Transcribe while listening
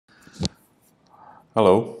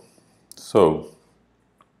Hello. So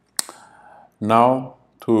now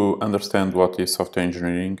to understand what is software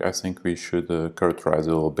engineering, I think we should characterize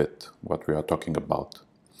a little bit what we are talking about.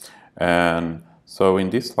 And so in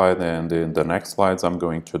this slide and in the next slides, I'm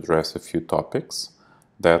going to address a few topics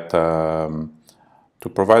that to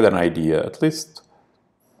provide an idea, at least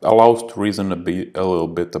allows to reason a little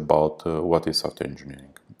bit about what is software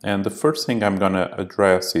engineering. And the first thing I'm going to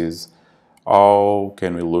address is how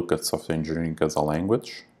can we look at software engineering as a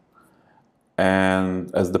language and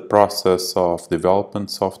as the process of development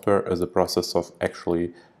software, as a process of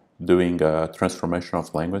actually doing a transformation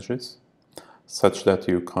of languages, such that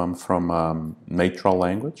you come from natural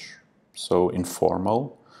language, so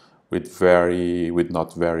informal, with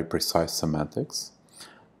not very precise semantics,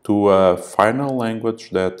 to a final language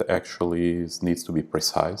that actually needs to be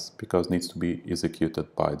precise because it needs to be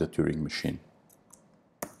executed by the Turing machine.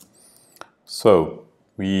 So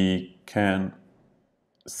we can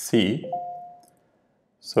see.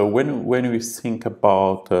 So when we think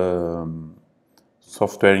about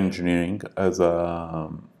software engineering as a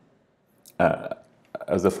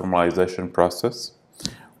formalization process,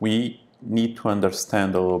 we need to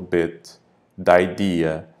understand a little bit the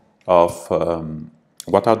idea of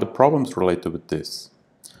what are the problems related with this.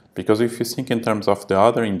 Because if you think in terms of the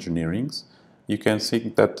other engineerings, you can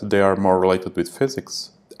think that they are more related with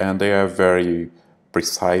physics, and they have very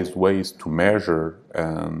precise ways to measure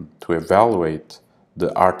and to evaluate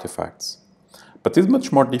the artifacts. But it's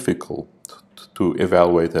much more difficult to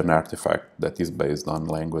evaluate an artifact that is based on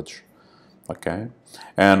language. Okay,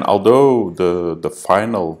 and although the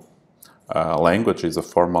final language is a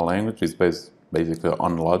formal language, it's based basically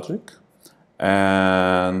on logic,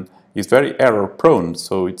 and it's very error prone.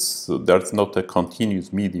 So there's not a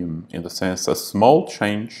continuous medium in the sense a small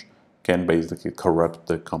change can basically corrupt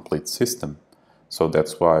the complete system. So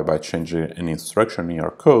that's why by changing an instruction in your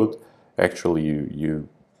code, actually you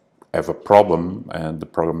have a problem and the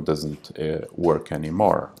program doesn't work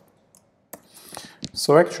anymore.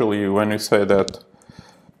 So actually when you say that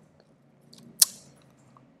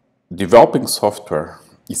developing software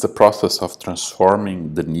is a process of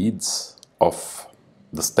transforming the needs of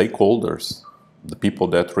the stakeholders, the people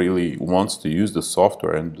that really wants to use the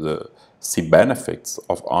software and see benefits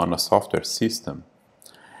on a software system,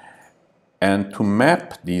 and to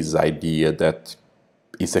map this idea that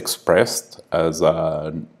is expressed as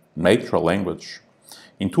a natural language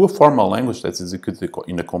into a formal language that's executed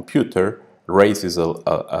in a computer raises a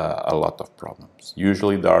lot of problems.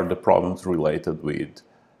 Usually there are the problems related with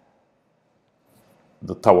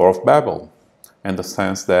the Tower of Babel, in the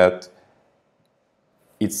sense that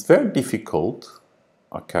it's very difficult,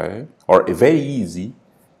 okay, or very easy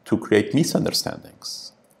to create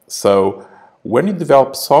misunderstandings. So when you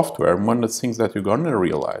develop software, one of the things that you're going to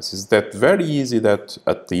realize is that very easy that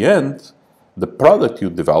at the end, the product you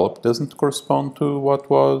develop doesn't correspond to what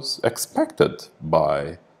was expected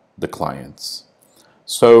by the clients.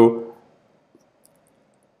 So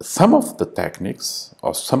some of the techniques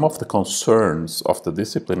or some of the concerns of the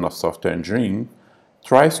discipline of software engineering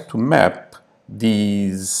tries to map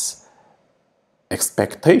these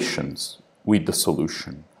expectations with the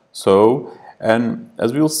solution. So, and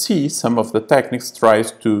as we'll see, some of the techniques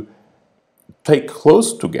tries to take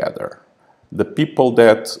close together the people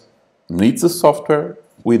that needs the software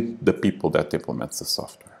with the people that implements the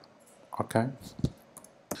software. Okay?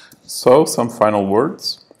 So, some final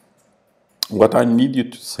words. What I need you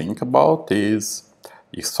to think about is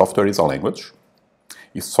if software is a language,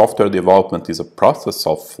 if software development is a process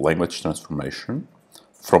of language transformation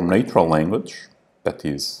from natural language that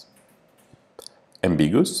is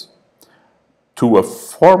ambiguous to a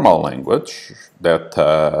formal language that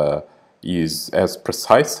has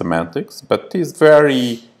precise semantics but is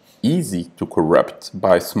very easy to corrupt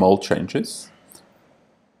by small changes.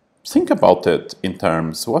 Think about it in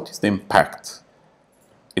terms, what is the impact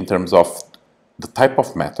in terms of the type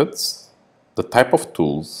of methods, the type of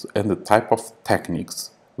tools, and the type of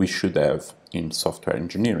techniques we should have in software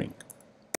engineering.